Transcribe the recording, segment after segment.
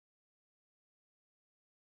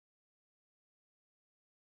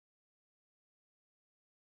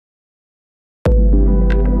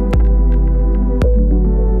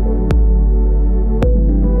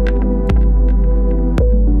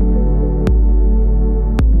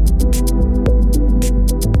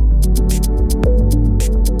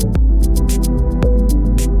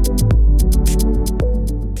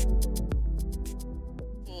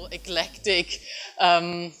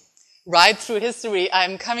right through history,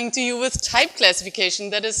 I'm coming to you with type classification.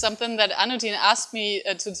 That is something that Anutin asked me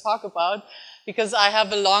to talk about, because I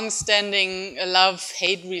have a long-standing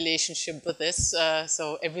love-hate relationship with this,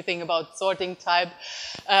 so everything about sorting type.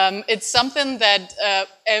 It's something that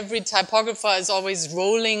every typographer is always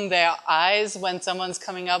rolling their eyes when someone's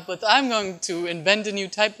coming up with, I'm going to invent a new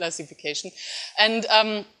type classification. And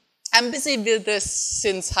I'm busy with this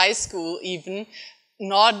since high school even,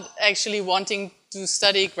 not actually wanting to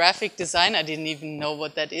study graphic design. I didn't even know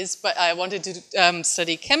what that is, but I wanted to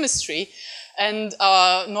study chemistry. And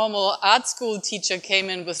our normal art school teacher came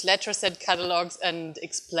in with letter set catalogs and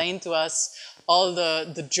explained to us all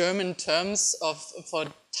the German terms for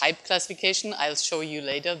type classification. I'll show you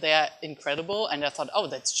later. They're incredible. And I thought, oh,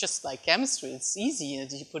 that's just like chemistry. It's easy.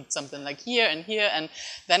 You put something like here and here. And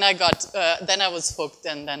then I was hooked,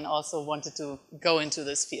 and then also wanted to go into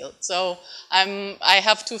this field. So I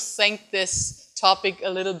have to thank this topic a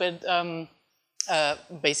little bit,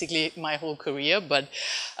 basically my whole career. But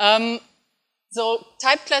so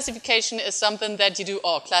type classification is something that you do,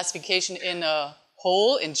 or classification in a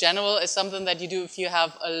whole, in general, is something that you do if you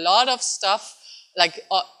have a lot of stuff, like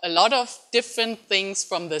a lot of different things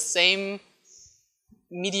from the same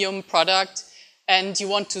medium product, and you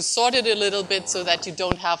want to sort it a little bit so that you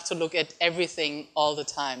don't have to look at everything all the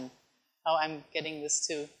time. Oh, I'm getting this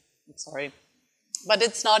too. I'm sorry. But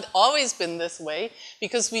it's not always been this way,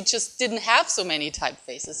 because we just didn't have so many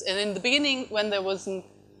typefaces. And in the beginning, when there wasn't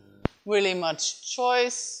really much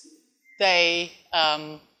choice,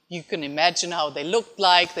 you can imagine how they looked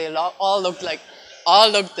like. They all looked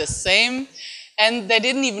the same. And they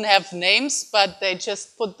didn't even have names, but they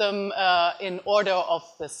just put them in order of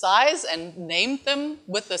the size and named them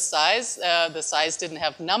with the size. The size didn't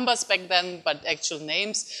have numbers back then, but actual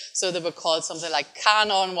names. So they were called something like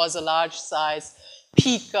Canon was a large size,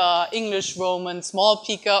 Pica, English Roman, small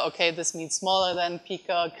Pica, okay, this means smaller than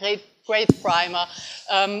Pica, Great Primer.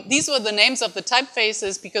 These were the names of the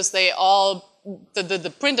typefaces because they all,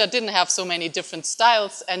 the printer didn't have so many different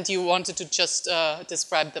styles, and you wanted to just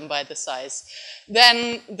describe them by the size.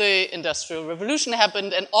 Then the Industrial Revolution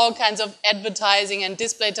happened, and all kinds of advertising and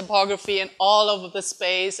display typography and all over the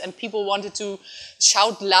space, and people wanted to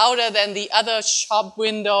shout louder than the other shop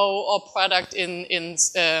window or product in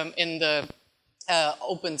the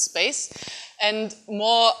open space. And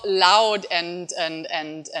more loud and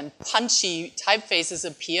punchy typefaces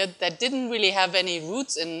appeared that didn't really have any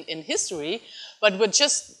roots in history, but were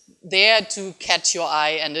just there to catch your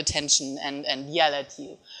eye and attention and yell at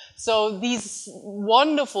you. So these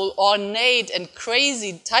wonderful, ornate, and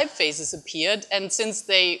crazy typefaces appeared, and since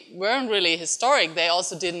they weren't really historic, they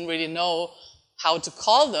also didn't really know how to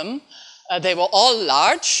call them. They were all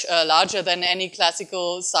large, larger than any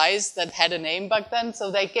classical size that had a name back then. So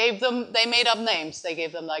they made up names. They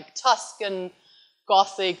gave them like Tuscan,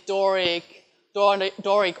 Gothic, Doric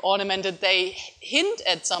ornamented. They hint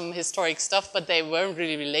at some historic stuff, but they weren't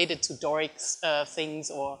really related to Doric things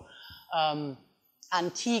or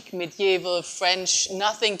antique, medieval, French,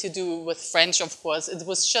 nothing to do with French, of course. It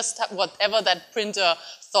was just whatever that printer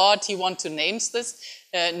thought he wanted to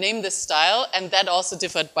name this style, and that also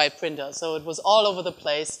differed by printer. So it was all over the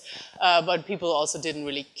place, but people also didn't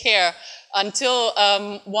really care until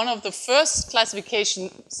one of the first classification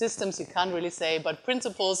systems, you can't really say, but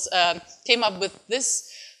principles came up with this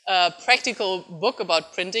practical book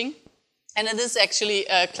about printing. And it is actually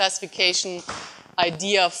a classification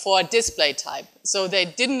idea for display type. So they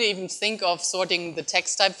didn't even think of sorting the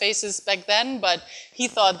text typefaces back then, but he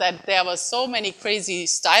thought that there were so many crazy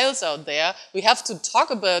styles out there, we have to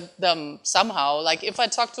talk about them somehow. Like if I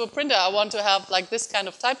talk to a printer, I want to have like this kind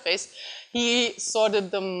of typeface. He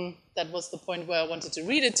sorted them, that was the point where I wanted to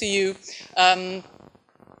read it to you.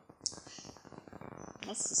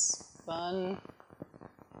 This is fun.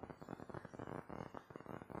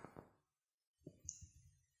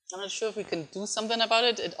 I'm not sure if we can do something about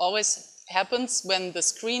it. It always happens when the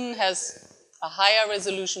screen has a higher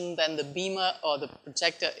resolution than the beamer or the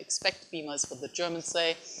projector. Expect beamer is what the Germans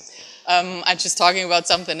say. I'm just talking about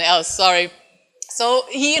something else, sorry. So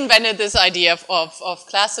he invented this idea of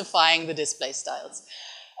classifying the display styles.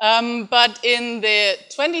 But in the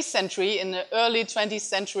 20th century, in the early 20th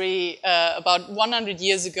century, about 100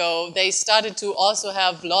 years ago, they started to also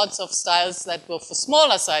have lots of styles that were for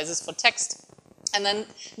smaller sizes, for text. And then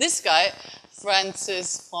this guy,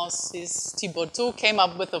 Francis Thibaudot, came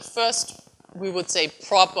up with the first, we would say,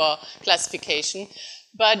 proper classification.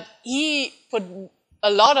 But he put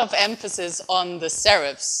a lot of emphasis on the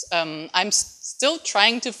serifs. I'm still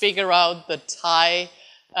trying to figure out the Thai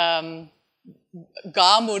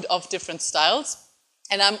gamut of different styles.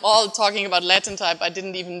 And I'm all talking about Latin type. I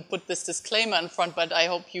didn't even put this disclaimer in front, but I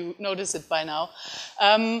hope you notice it by now.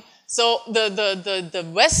 So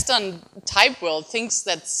the Western type world thinks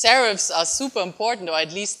that serifs are super important, or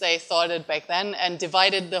at least they thought it back then, and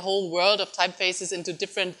divided the whole world of typefaces into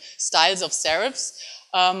different styles of serifs,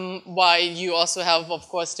 while you also have, of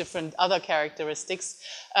course, different other characteristics.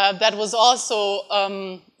 That was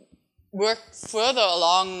also worked further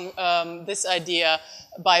along this idea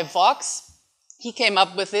by Vox. He came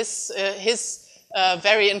up with this, his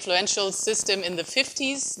very influential system in the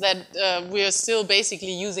 50s that we are still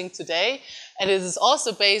basically using today. And it is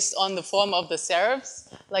also based on the form of the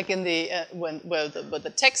serifs, like in the, where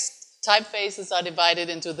the text typefaces are divided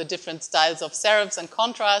into the different styles of serifs and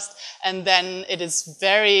contrast. And then it is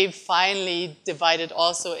very finely divided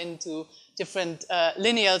also into different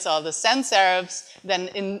lineals, or the sans serifs. Then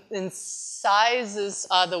in sizes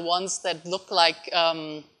are the ones that look like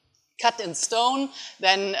cut in stone.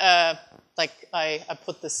 Then, like I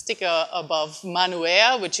put the sticker above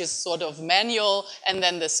manuaire, which is sort of manual, and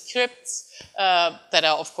then the scripts that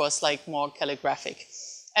are, of course, like more calligraphic.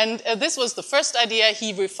 And this was the first idea.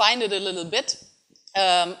 He refined it a little bit.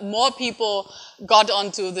 More people got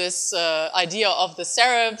onto this idea of the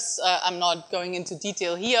serifs. I'm not going into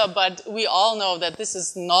detail here, but we all know that this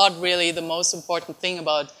is not really the most important thing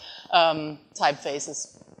about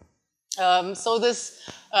typefaces. So this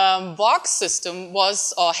Vox system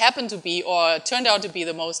was, or happened to be, or turned out to be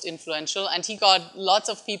the most influential, and he got lots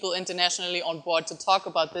of people internationally on board to talk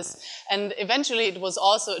about this. And eventually it was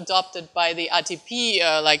also adopted by the ATP,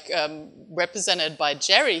 represented by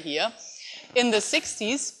Jerry here, in the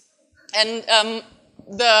 60s. And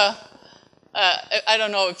I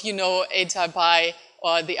don't know if you know A-type I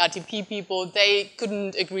or the RTP people, they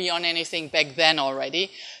couldn't agree on anything back then already.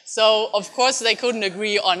 So, of course, they couldn't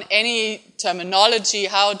agree on any terminology,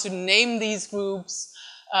 how to name these groups.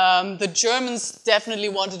 The Germans definitely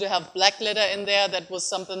wanted to have black letter in there. That was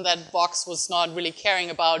something that Vox was not really caring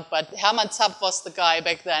about, but Hermann Zapp was the guy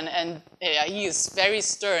back then, and yeah, he is very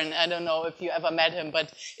stern. I don't know if you ever met him,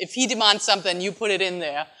 but if he demands something, you put it in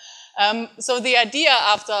there. So the idea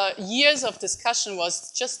after years of discussion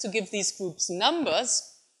was just to give these groups numbers,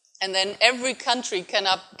 and then every country can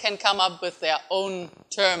come up with their own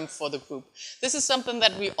term for the group. This is something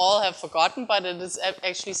that we all have forgotten, but it is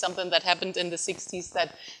actually something that happened in the 60s,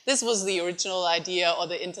 that this was the original idea, or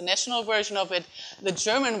the international version of it. The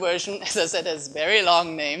German version, as I said, has very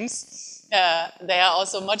long names. They are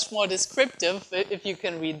also much more descriptive, if you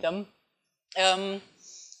can read them.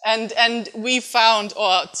 And we found,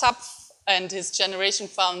 or Zapf and his generation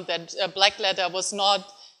found, that black letter was not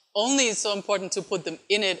only so important to put them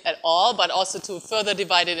in it at all, but also to further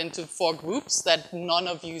divide it into 4 groups that none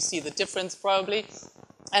of you see the difference probably.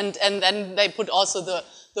 And then they put also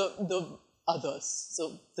the others.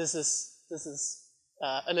 So this is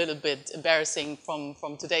a little bit embarrassing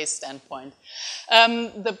from today's standpoint.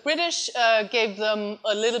 The British gave them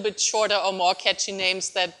a little bit shorter or more catchy names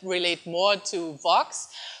that relate more to Vox.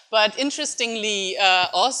 But interestingly,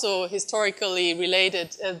 also historically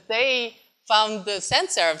related, they found the sans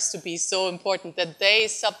serifs to be so important that they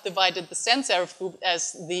subdivided the sans serif group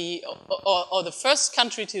as the, or the first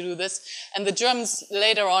country to do this. And the Germans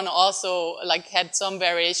later on also had some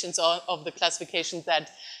variations of the classification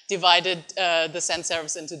that divided the sans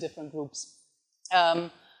serifs into different groups.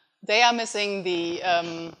 They are missing the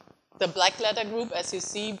black letter group. As you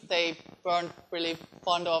see, they weren't really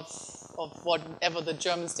fond of whatever the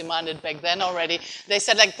Germans demanded back then already. They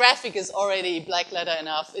said, like, graphic is already black letter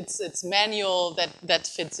enough. It's manual that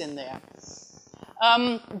fits in there.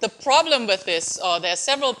 The problem with this, or there are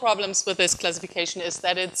several problems with this classification, is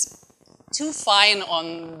that it's too fine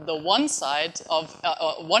on the one side of,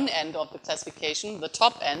 one end of the classification, the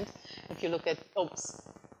top end. If you look at, oops,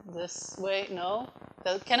 this way, no?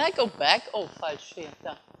 Can I go back? Oh, falsch, here,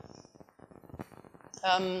 da.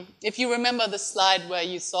 If you remember the slide where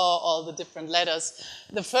you saw all the different letters,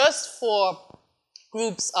 the first 4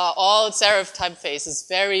 groups are all serif typefaces,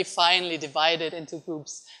 very finely divided into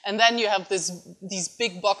groups. And then you have these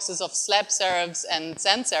big boxes of slab serifs and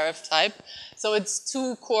sans serif type. So it's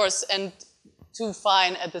too coarse and too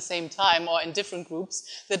fine at the same time, or in different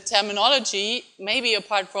groups. The terminology, maybe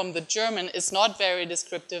apart from the German, is not very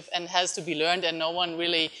descriptive and has to be learned, and no one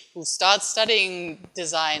really who starts studying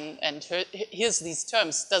design and hears these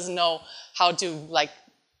terms doesn't know how to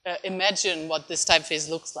imagine what this typeface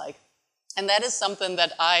looks like. And that is something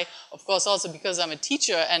that I, of course, also because I'm a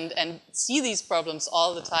teacher and see these problems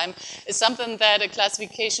all the time, is something that a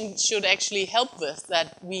classification should actually help with,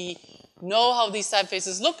 that we know how these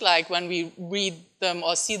typefaces look like when we read them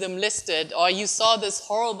or see them listed. Or you saw this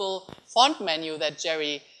horrible font menu that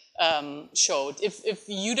Jerry showed. If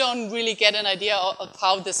you don't really get an idea of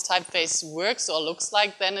how this typeface works or looks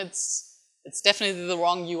like, then it's definitely the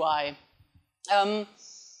wrong UI.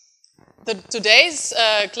 Today's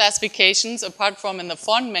classifications, apart from in the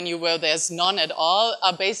font menu where there's none at all,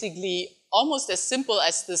 are basically almost as simple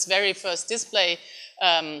as this very first display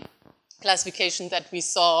classification that we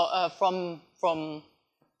saw from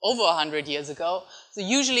over 100 years ago. So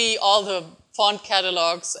usually all the font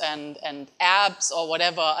catalogs and apps or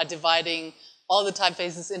whatever are dividing all the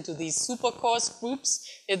typefaces into these super coarse groups.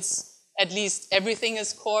 It's at least everything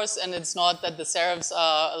is coarse, and it's not that the serifs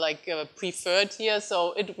are like preferred here,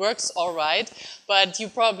 so it works all right. But you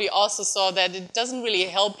probably also saw that it doesn't really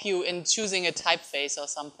help you in choosing a typeface or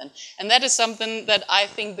something. And that is something that I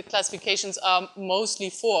think the classifications are mostly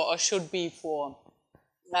for, or should be for.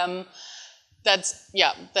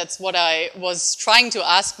 That's what I was trying to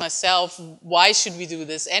ask myself, why should we do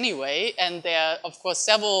this anyway? And there are, of course,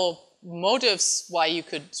 several motives why you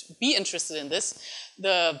could be interested in this.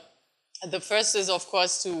 The first is, of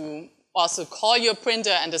course, to also call your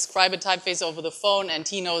printer and describe a typeface over the phone, and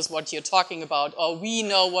he knows what you're talking about, or we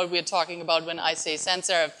know what we're talking about when I say sans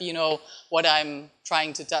serif, you know what I'm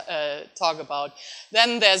trying to talk about.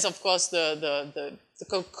 Then there's, of course, the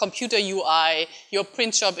computer UI, your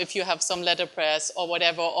print shop if you have some letterpress or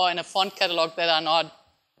whatever, or in a font catalog that are not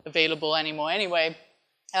available anymore anyway.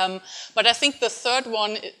 But I think the third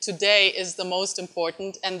one today is the most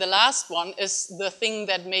important, and the last one is the thing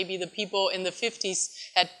that maybe the people in the 50s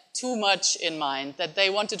had too much in mind, that they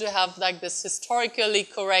wanted to have like this historically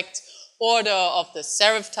correct order of the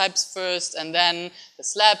serif types first, and then the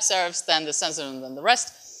slab serifs, then the sans serif, and then the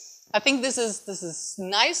rest. I think this is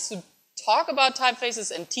nice to talk about typefaces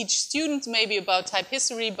and teach students maybe about type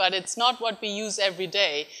history, but it's not what we use every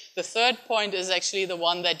day. The third point is actually the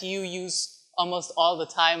one that you use almost all the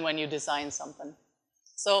time when you design something.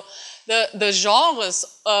 So the genres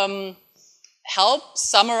help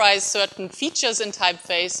summarize certain features in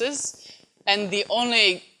typefaces, and the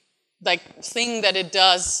only thing that it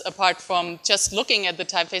does, apart from just looking at the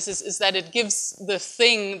typefaces, is that it gives the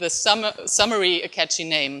thing, the summary, a catchy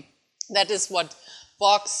name. That is what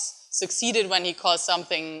Vox succeeded when he calls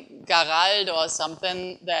something Garald or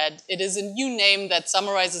something, that it is a new name that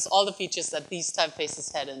summarizes all the features that these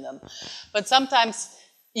typefaces had in them. But sometimes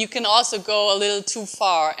you can also go a little too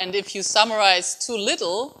far, and if you summarize too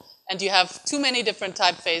little and you have too many different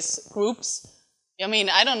typeface groups, I mean,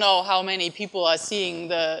 I don't know how many people are seeing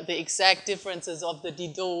the exact differences of the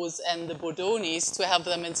Didots and the Bodonis to have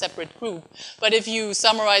them in separate group. But if you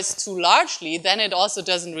summarize too largely, then it also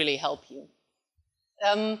doesn't really help you.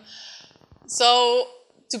 So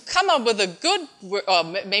to come up with a good, or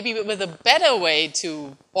maybe with a better way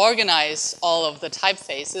to organize all of the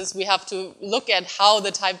typefaces, we have to look at how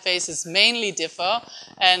the typefaces mainly differ.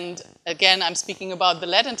 And again, I'm speaking about the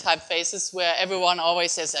Latin typefaces, where everyone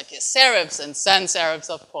always says like serifs and sans serifs,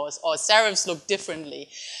 of course, or serifs look differently.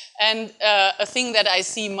 And a thing that I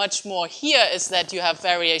see much more here is that you have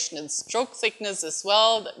variation in stroke thickness as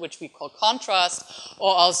well, which we call contrast,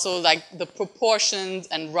 or also like the proportions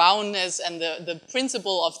and roundness and the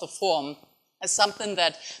principle of the form is something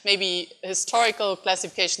that maybe historical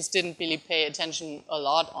classifications didn't really pay attention a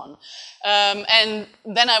lot on. And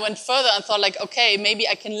then I went further and thought like, okay, maybe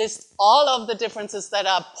I can list all of the differences that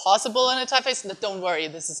are possible in a typeface. But don't worry,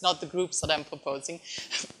 this is not the groups that I'm proposing.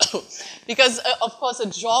 Because of course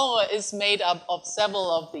a genre is made up of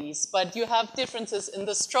several of these, but you have differences in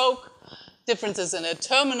the stroke, differences in the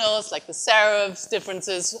terminals, like the serifs,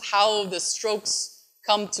 differences how the strokes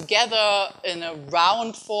come together in a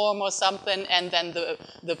round form or something, and then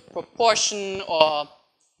the proportion or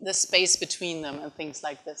the space between them and things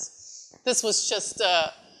like this. This was just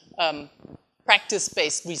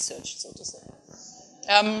practice-based research, so to say.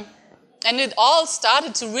 And it all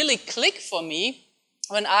started to really click for me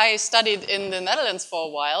when I studied in the Netherlands for a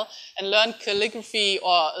while and learned calligraphy,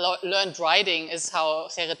 or learned writing is how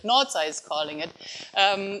Gerrit Noordzij is calling it,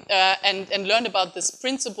 and learned about this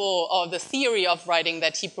principle or the theory of writing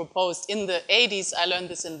that he proposed in the 80s. I learned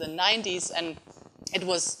this in the 90s, and it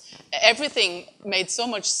was, everything made so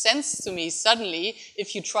much sense to me suddenly.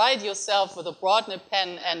 If you try it yourself with a broad nib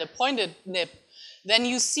pen and a pointed nib, then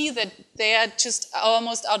you see that they are just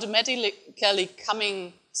almost automatically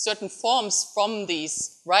coming certain forms from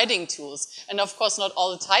these writing tools. And of course, not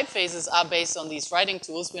all the typefaces are based on these writing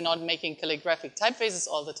tools. We're not making calligraphic typefaces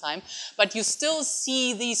all the time, but you still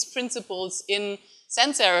see these principles in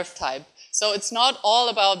sans serif type. So it's not all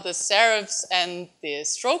about the serifs and the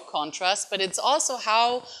stroke contrast, but it's also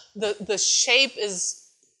how the shape is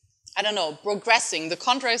I don't know, progressing. The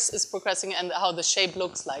contrast is progressing and how the shape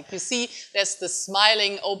looks like. You see there's the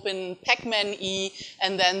smiling, open Pac-Man E,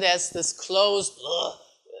 and then there's this closed,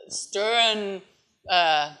 stern,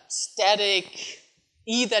 static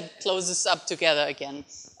E that closes up together again.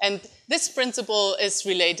 And this principle is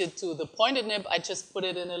related to the pointed nib. I just put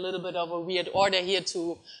it in a little bit of a weird order here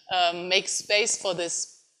to make space for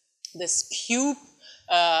this cube.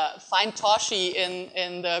 Find Toshi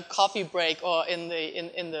in the coffee break or in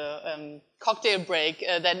the cocktail break,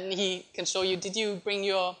 then he can show you. Did you bring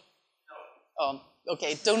your? No. Oh,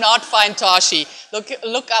 okay. Do not find Toshi.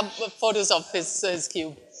 Look up photos of his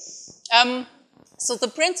cube. So the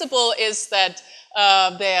principle is that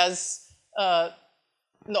there's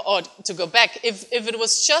no, or to go back, if it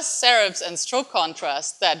was just serifs and stroke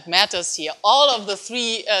contrast that matters here, all of the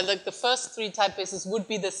three, like the first three typefaces would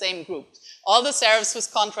be the same group. All the serifs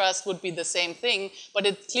with contrast would be the same thing, but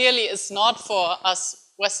it clearly is not for us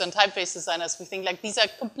Western typeface designers. We think like these are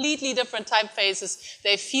completely different typefaces.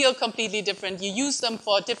 They feel completely different. You use them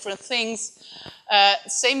for different things.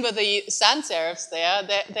 Same with the sans serifs there.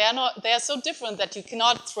 They are so different that you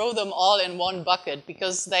cannot throw them all in one bucket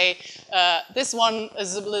because they, this one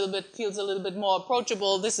is feels a little bit more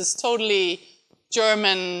approachable. This is totally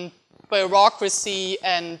German bureaucracy,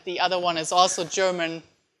 and the other one is also German.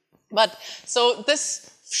 But so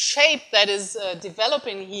this shape that is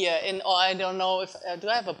developing here in, or I don't know if, do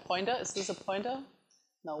I have a pointer? Is this a pointer?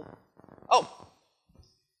 No. Oh,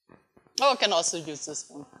 I can also use this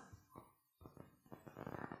one.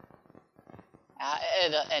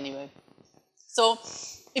 Anyway. So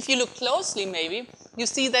if you look closely maybe, you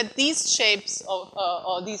see that these shapes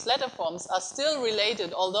or these letter forms are still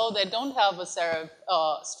related, although they don't have a serif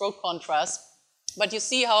stroke contrast. But you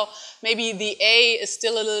see how maybe the A is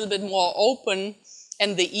still a little bit more open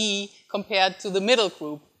and the E compared to the middle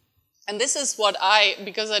group. And this is what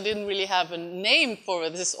because I didn't really have a name for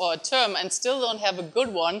this or a term and still don't have a good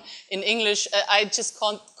one in English, I just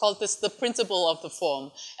called this the principle of the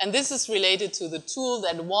form. And this is related to the tool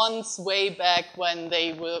that once way back when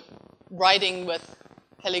they were writing with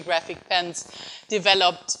calligraphic pens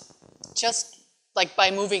developed just like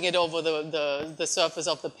by moving it over the surface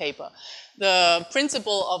of the paper. The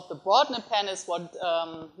principle of the broad nib pen is what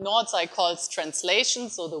Nordsey calls translation.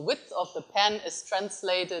 So the width of the pen is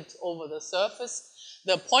translated over the surface.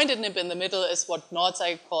 The pointed nib in the middle is what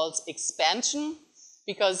Nordsey calls expansion,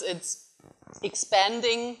 because it's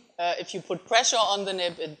expanding. If you put pressure on the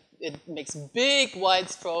nib, it makes a big wide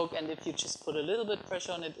stroke, and if you just put a little bit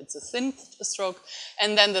pressure on it, it's a thin stroke.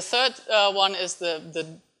 And then the third one is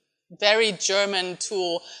the very German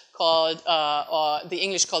tool called, or the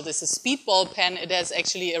English called this a speedball pen. It has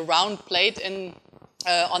actually a round plate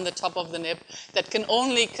on the top of the nib that can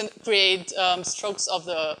only create strokes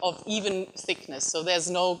of even thickness. So there's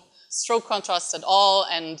no stroke contrast at all,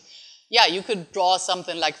 and yeah, you could draw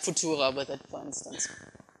something like Futura with it, for instance.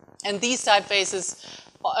 And these typefaces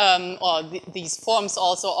these forms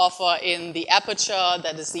also offer in the aperture,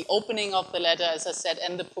 that is the opening of the letter, as I said,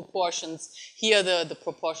 and the proportions. Here the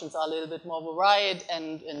proportions are a little bit more varied,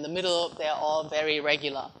 and in the middle they're all very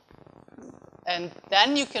regular. And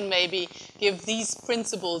then you can maybe give these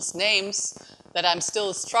principles names that I'm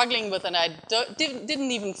still struggling with, and I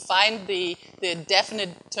didn't even find the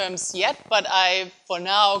definite terms yet, but I, for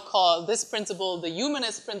now, call this principle the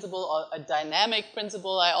humanist principle, or a dynamic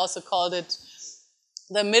principle, I also called it.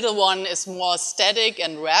 The middle one is more static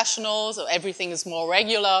and rational, so everything is more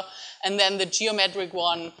regular. And then the geometric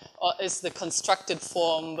one is the constructed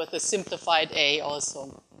form with a simplified A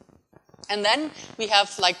also. And then we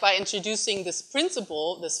have, like by introducing this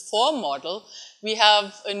principle, this form model, we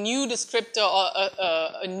have a new descriptor or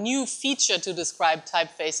a new feature to describe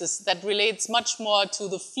typefaces that relates much more to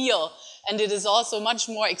the feel. And it is also much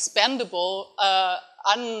more expandable,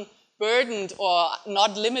 unburdened or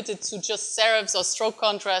not limited to just serifs or stroke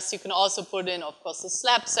contrast. You can also put in, of course, the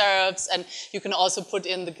slab serifs, and you can also put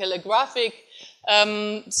in the calligraphic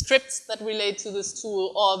scripts that relate to this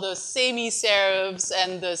tool, or the semi-serifs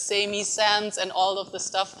and the semi-sans and all of the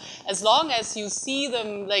stuff. As long as you see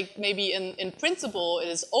them, like maybe in principle, it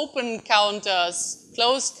is open counters,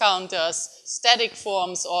 closed counters, static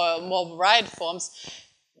forms, or more varied forms,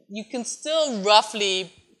 you can still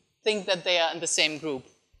roughly think that they are in the same group.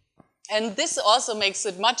 And this also makes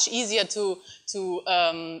it much easier to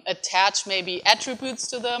attach maybe attributes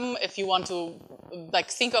to them if you want to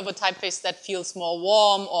like think of a typeface that feels more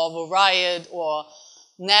warm or varied or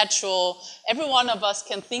natural. Every one of us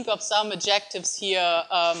can think of some adjectives here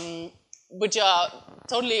which are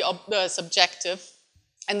totally subjective.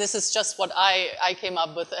 And this is just what I came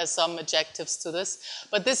up with as some adjectives to this.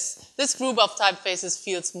 But this group of typefaces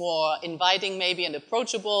feels more inviting maybe and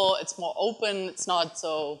approachable. It's more open. It's not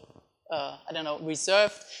so, I don't know,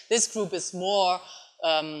 reserved. This group is more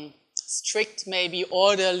strict, maybe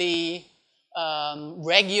orderly,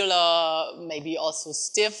 regular, maybe also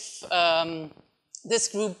stiff. This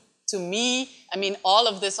group, to me, I mean, all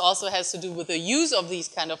of this also has to do with the use of these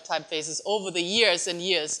kind of typefaces over the years and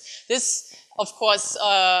years. This, of course,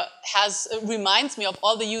 reminds me of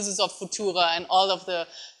all the uses of Futura and all of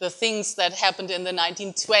the things that happened in the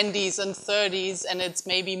 1920s and 30s, and it's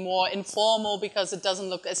maybe more informal because it doesn't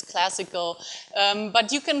look as classical.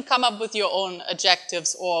 But you can come up with your own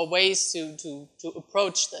adjectives or ways to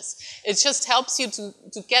approach this. It just helps you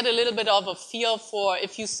to get a little bit of a feel for,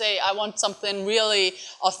 if you say, I want something really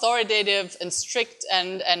authoritative and strict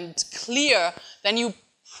and clear, then you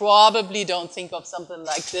probably don't think of something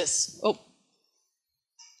like this. Oh.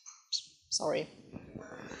 Sorry.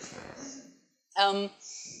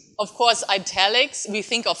 Of course, italics, we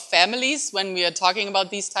think of families when we are talking about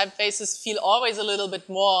these typefaces, feel always a little bit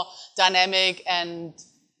more dynamic and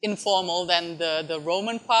informal than the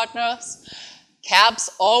Roman partners. Caps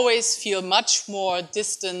always feel much more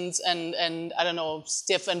distant and I don't know,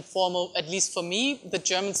 stiff and formal, at least for me. The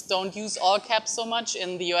Germans don't use all caps so much.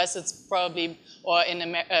 In the US, it's probably, or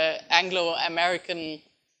in Anglo-American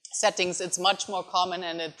settings, it's much more common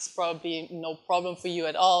and it's probably no problem for you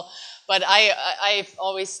at all. But I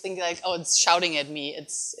always think like, oh, it's shouting at me.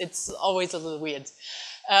 It's always a little weird.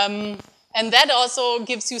 And that also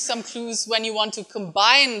gives you some clues when you want to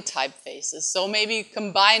combine typefaces. So maybe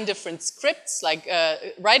combine different scripts, like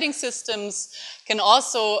writing systems can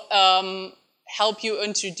also help you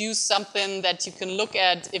introduce something that you can look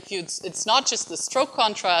at if it's not just the stroke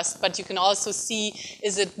contrast, but you can also see,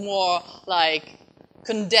 is it more like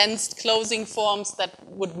condensed closing forms that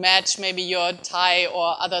would match maybe your Thai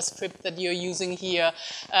or other script that you're using here.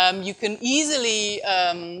 You can easily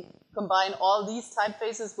combine all these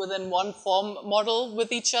typefaces within one form model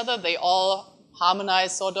with each other. They all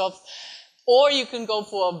harmonize sort of. Or you can go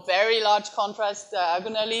for a very large contrast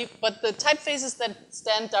diagonally, but the typefaces that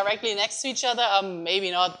stand directly next to each other are maybe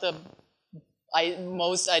not the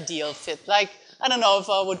most ideal fit. Like, I don't know if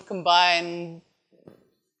I would combine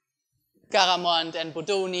Garamond and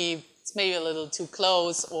Bodoni, it's maybe a little too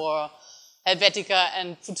close, or Helvetica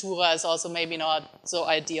and Futura is also maybe not so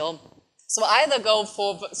ideal. So either go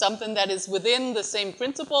for something that is within the same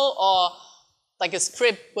principle, or like a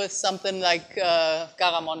script with something like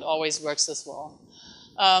Garamond always works as well.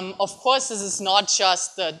 Of course, this is not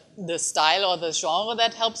just the style or the genre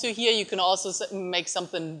that helps you here. You can also make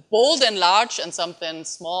something bold and large and something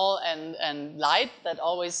small and light that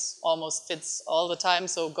always almost fits all the time.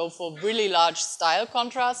 So go for really large style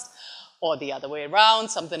contrast, or the other way around,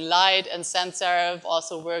 something light and sans serif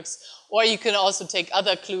also works. Or you can also take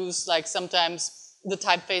other clues, like sometimes the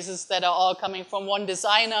typefaces that are all coming from one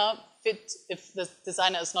designer fit if the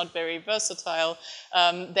designer is not very versatile.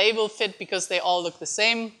 They will fit because they all look the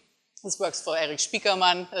same. This works for Erich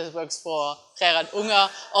Spiekermann, this works for Gerhard Unger,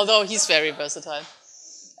 although he's very versatile.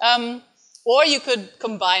 Or you could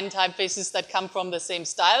combine typefaces that come from the same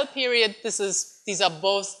style period. These are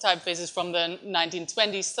both typefaces from the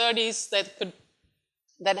 1920s, 30s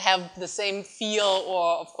that have the same feel,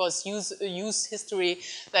 or of course use history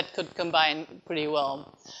that could combine pretty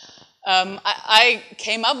well. I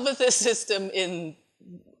came up with this system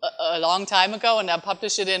a long time ago, and I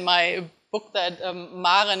published it in my book that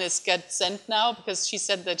Maren is get sent now, because she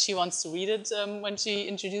said that she wants to read it when she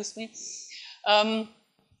introduced me.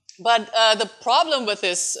 But the problem with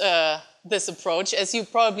this approach, as you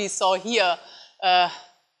probably saw here,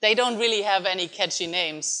 they don't really have any catchy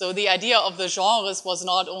names. So the idea of the genres was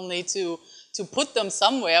not only to put them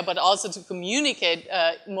somewhere, but also to communicate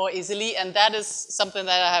more easily, and that is something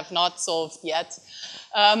that I have not solved yet.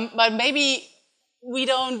 But maybe we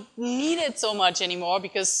don't need it so much anymore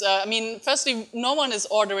because, I mean, firstly, no one is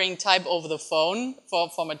ordering type over the phone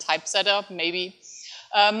from a typesetter, maybe.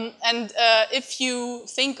 And if you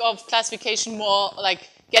think of classification more like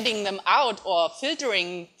getting them out or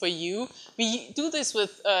filtering for you, we do this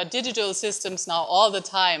with digital systems now all the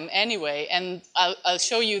time anyway, and I'll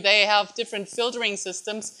show you they have different filtering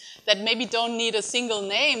systems that maybe don't need a single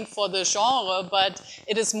name for the genre, but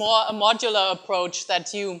it is more a modular approach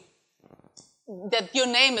that your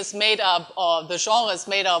name is made up, or the genre is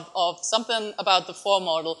made up of something about the form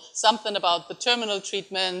model, something about the terminal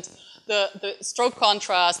treatment, the stroke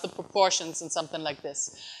contrast, the proportions, and something like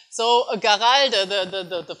this. So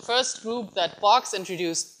Garalde, the first group that Borges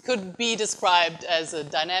introduced, could be described as a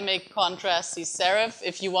dynamic contrasty serif,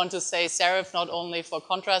 if you want to say serif not only for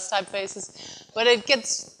contrast typefaces, but it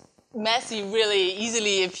gets messy really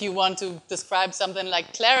easily if you want to describe something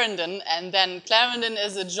like Clarendon, and then Clarendon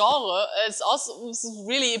as a genre is also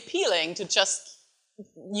really appealing to just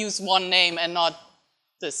use one name and not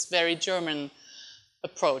this very German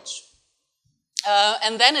approach.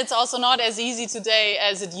 And then it's also not as easy today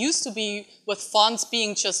as it used to be with fonts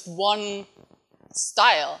being just one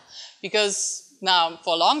style. Because now,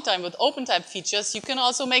 for a long time with OpenType features, you can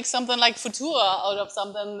also make something like Futura out of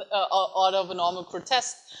something, out of a normal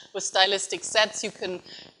grotesque. With stylistic sets, you can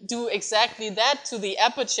do exactly that to the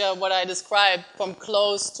aperture, what I described, from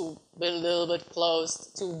closed to a little bit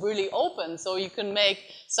closed to really open. So you can make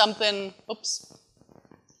something,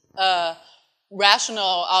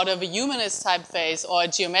 rational out of a humanist typeface or a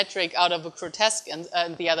geometric out of a grotesque,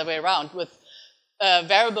 and the other way around. With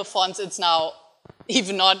variable fonts, it's now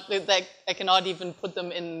even not, I cannot even put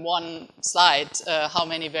them in one slide, how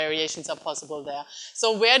many variations are possible there.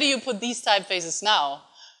 So where do you put these typefaces now?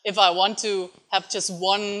 If I want to have just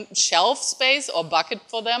one shelf space or bucket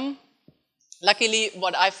for them, luckily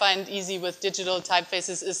what I find easy with digital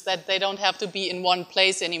typefaces is that they don't have to be in one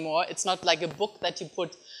place anymore. It's not like a book that you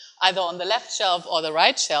put either on the left shelf or the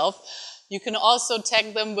right shelf. You can also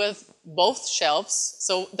tag them with both shelves.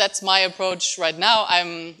 So that's my approach right now.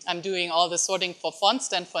 I'm doing all the sorting for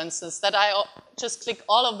FontStand, for instance, that I just click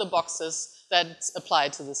all of the boxes that apply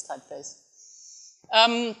to this typeface.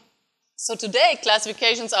 So today,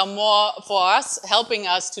 classifications are more for us, helping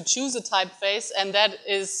us to choose a typeface, and that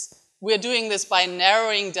is, we're doing this by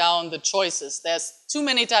narrowing down the choices. There's too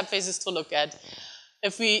many typefaces to look at.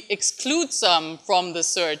 If we exclude some from the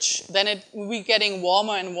search, then we're getting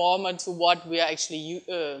warmer and warmer to what we are actually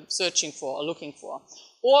searching for or looking for.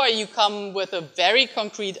 Or you come with a very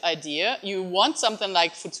concrete idea, you want something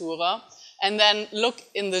like Futura, and then look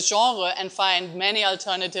in the genre and find many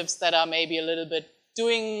alternatives that are maybe a little bit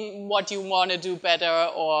doing what you want to do better,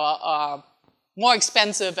 or are more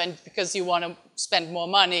expensive and because you want to spend more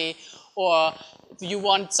money, or you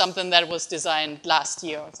want something that was designed last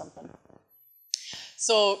year or something.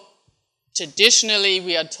 So traditionally,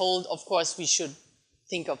 we are told, of course, we should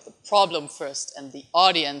think of the problem first and the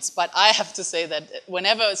audience. But I have to say that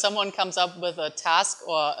whenever someone comes up with a task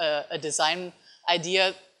or a design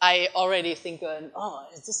idea, I already think, oh,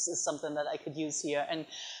 this is something that I could use here. And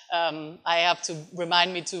I have to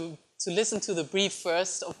remind me to listen to the brief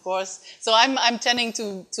first, of course. So I'm tending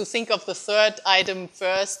to think of the third item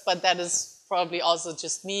first, but that is probably also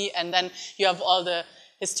just me. And then you have all the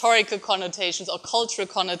historical connotations or cultural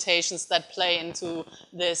connotations that play into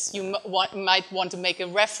this. You might want to make a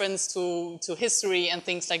reference to history and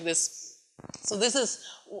things like this. So this is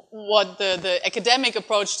what the academic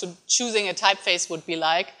approach to choosing a typeface would be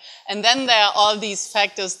like. And then there are all these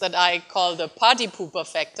factors that I call the party pooper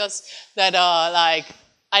factors that are like,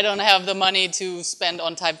 I don't have the money to spend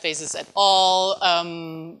on typefaces at all.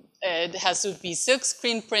 It has to be silk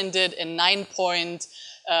screen printed in 9-point.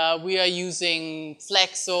 We are using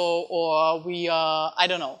Flexo, or we are, I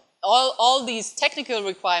don't know, all these technical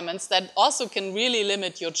requirements that also can really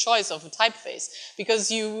limit your choice of a typeface, because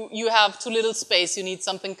you have too little space, you need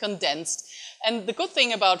something condensed. And the good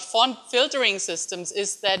thing about font filtering systems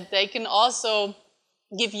is that they can also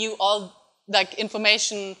give you all like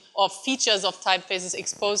information or features of typefaces,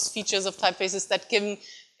 exposed features of typefaces that can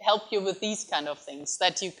help you with these kind of things,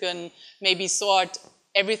 that you can maybe sort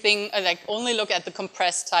everything, like only look at the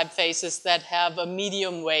compressed typefaces that have a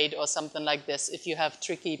medium weight or something like this if you have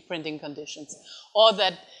tricky printing conditions, or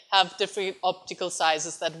that have different optical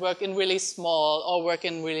sizes that work in really small or work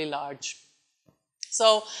in really large.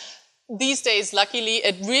 So these days, luckily,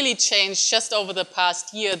 it really changed just over the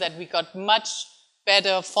past year that we got much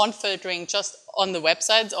better font filtering just on the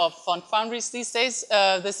websites of font foundries these days.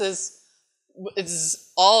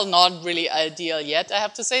 It's all not really ideal yet, I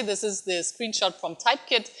have to say. This is the screenshot from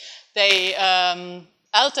Typekit. They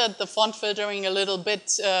altered the font filtering a little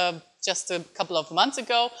bit just a couple of months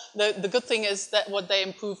ago. The good thing is that what they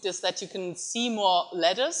improved is that you can see more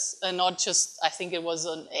letters and not just, I think it was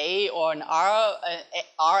an A or an R,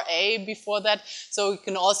 RA before that. So you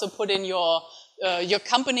can also put in your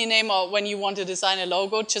company name, or when you want to design a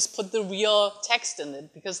logo, just put the real text in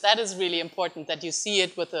it, because that is really important that you see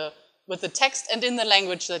it with the text and in the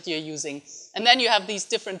language that you're using. And then you have these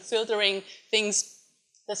different filtering things.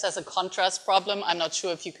 This has a contrast problem. I'm not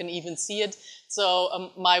sure if you can even see it.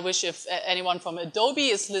 So my wish, if anyone from Adobe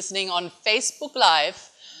is listening on Facebook Live,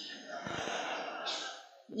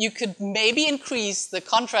 you could maybe increase the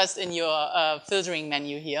contrast in your filtering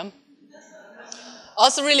menu here.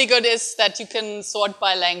 Also really good is that you can sort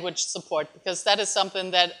by language support, because that is something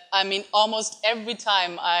that, I mean, almost every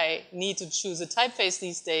time I need to choose a typeface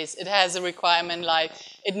these days, it has a requirement like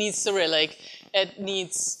it needs Cyrillic, it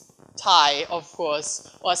needs Thai, of course,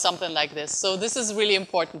 or something like this. So this is really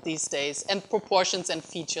important these days, and proportions and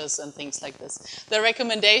features and things like this. The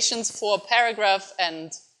recommendations for paragraph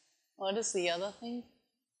and, what is the other thing?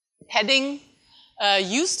 Heading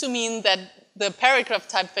used to mean that the paragraph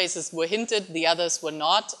typefaces were hinted, the others were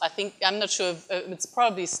not. I'm not sure if it's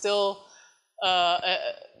probably still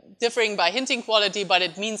differing by hinting quality, but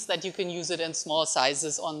it means that you can use it in small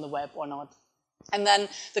sizes on the web or not. And then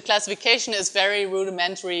the classification is very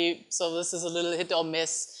rudimentary, so this is a little hit or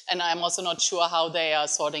miss, and I'm also not sure how they are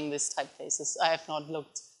sorting these typefaces. I have not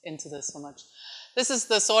looked into this so much. This is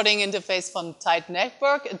the sorting interface from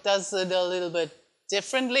type-network. It does it a little bit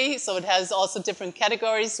differently, so it has also different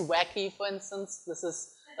categories. Wacky, for instance, this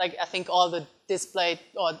is like, I think all the display,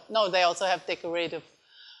 or no, they also have decorative.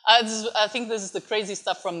 I think this is the crazy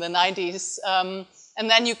stuff from the 90s. And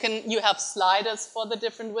then you have sliders for the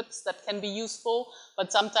different widths that can be useful,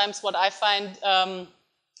 but sometimes what I find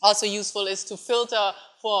also useful is to filter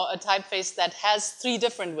for a typeface that has 3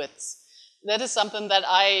 different widths. That is something that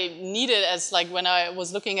I needed as like when I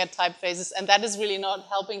was looking at typefaces, and that is really not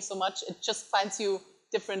helping so much. It just finds you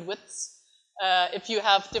different widths. If you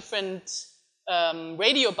have different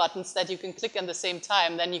radio buttons that you can click at the same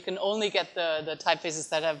time, then you can only get the typefaces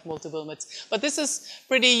that have multiple widths. But this is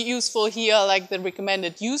pretty useful here, like the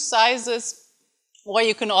recommended use sizes, or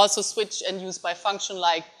you can also switch and use by function,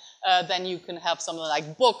 like then you can have something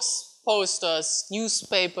like books, posters,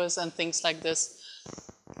 newspapers, and things like this.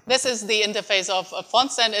 This is the interface of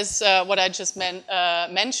FontSend, is what I just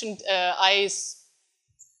mentioned. I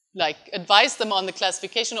advise them on the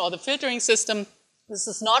classification or the filtering system. This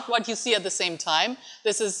is not what you see at the same time.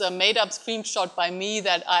 This is a made-up screenshot by me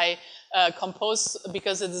that I compose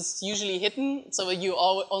because it is usually hidden, so you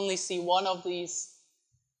only see one of these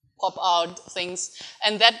pop-out things.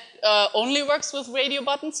 And that only works with radio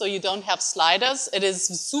buttons, so you don't have sliders. It is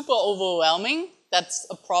super overwhelming. That's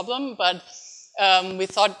a problem, but we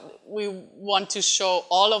thought we want to show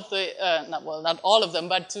all of the, not all of them,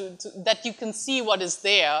 but that you can see what is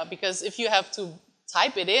there, because if you have to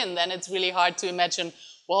type it in, then it's really hard to imagine,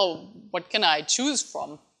 well, what can I choose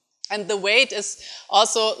from? And the weight is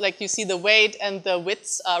also, like you see the weight and the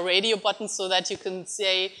widths are radio buttons, so that you can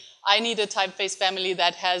say, I need a typeface family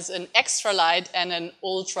that has an extra light and an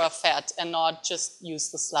ultra fat, and not just use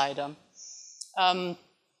the slider.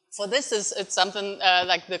 For this, it's something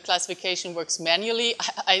like the classification works manually.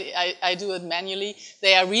 I do it manually.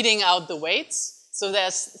 They are reading out the weights. So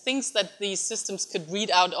there's things that these systems could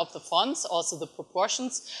read out of the fonts, also the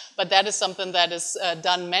proportions, but that is something that is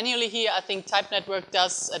done manually here. I think TypeNetwork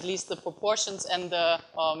does at least the proportions and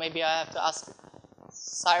or maybe I have to ask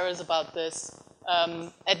Cyrus about this.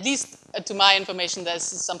 At least to my information,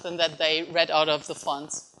 this is something that they read out of the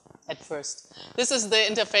fonts at first. This is the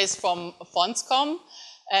interface from Fontscom.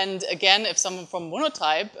 And again, if someone from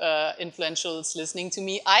Monotype, influential, is listening to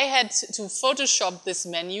me, I had to Photoshop this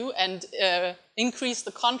menu and increase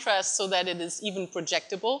the contrast so that it is even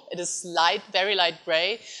projectable. It is light, very light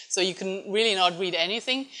gray, so you can really not read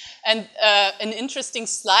anything. And an interesting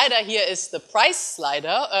slider here is the price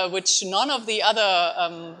slider, which none of the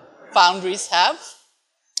other foundries have.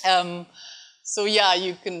 So yeah,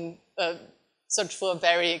 you can search for a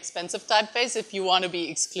very expensive typeface if you want to be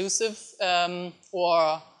exclusive,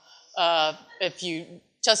 or if you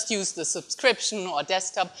just use the subscription or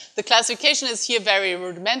desktop. The classification is here very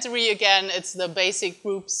rudimentary. Again, it's the basic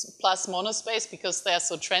groups plus monospace because they're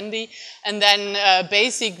so trendy. And then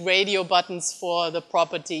basic radio buttons for the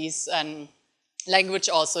properties and language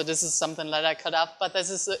also. This is something that I cut up, but this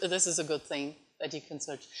is a good thing that you can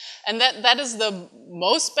search. And that is the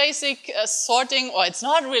most basic sorting, or it's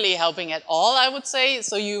not really helping at all, I would say.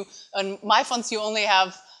 So on my fonts, you only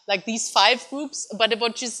have like these 5 groups, but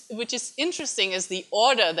which is interesting is the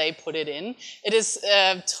order they put it in. It is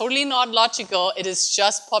totally not logical. It is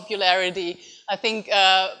just popularity. I think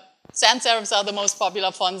sans serifs are the most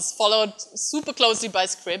popular fonts, followed super closely by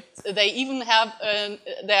script. They even have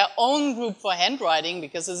their own group for handwriting,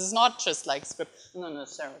 because this is not just like script. No,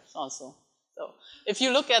 serifs also. So if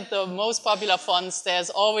you look at the most popular fonts, there's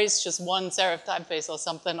always just one serif typeface or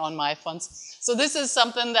something on my fonts. So this is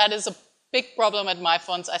something that is a big problem at my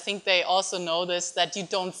fonts. I think they also know this, that you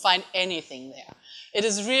don't find anything there. It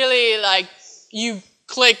is really like you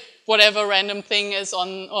click whatever random thing is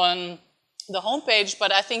on the homepage,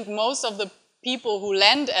 but I think most of the people who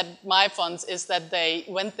land at my fonts is that they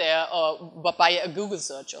went there by a Google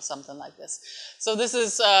search or something like this. So this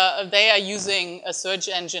is, they are using a search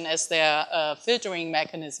engine as their filtering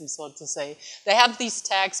mechanism, so to say. They have these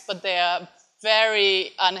tags, but they are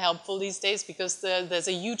very unhelpful these days because there's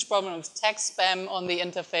a huge problem with tag spam on the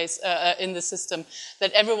interface, in the system,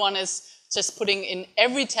 that everyone is just putting in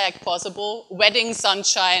every tag possible, wedding,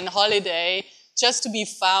 sunshine, holiday, just to be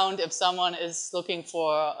found if someone is looking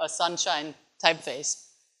for a sunshine typeface.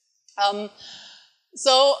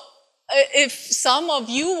 So if some of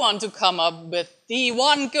you want to come up with the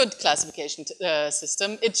one good classification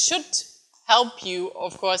system, it should help you,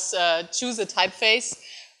 of course, choose a typeface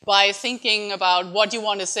by thinking about what you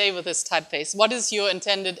want to say with this typeface. What is your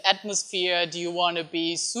intended atmosphere? Do you want to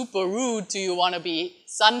be super rude? Do you want to be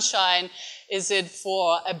sunshine? Is it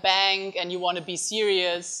for a bank and you want to be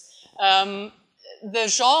serious? The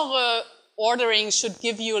genre ordering should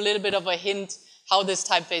give you a little bit of a hint how this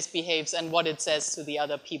typeface behaves and what it says to the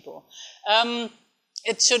other people.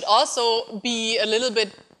 It should also be a little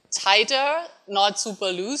bit tighter, not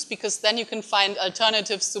super loose, because then you can find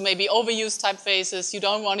alternatives to maybe overused typefaces. You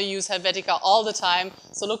don't want to use Helvetica all the time,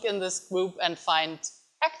 so look in this group and find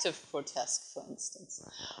active grotesque, for instance.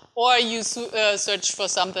 Or you search for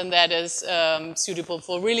something that is suitable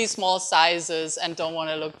for really small sizes and don't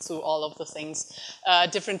want to look through all of the things,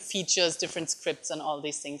 different features, different scripts, and all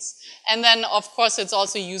these things. And then, of course, it's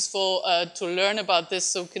also useful to learn about this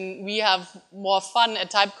so we have more fun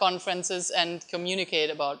at type conferences and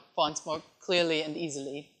communicate about fonts more clearly and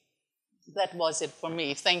easily. That was it for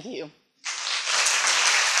me. Thank you.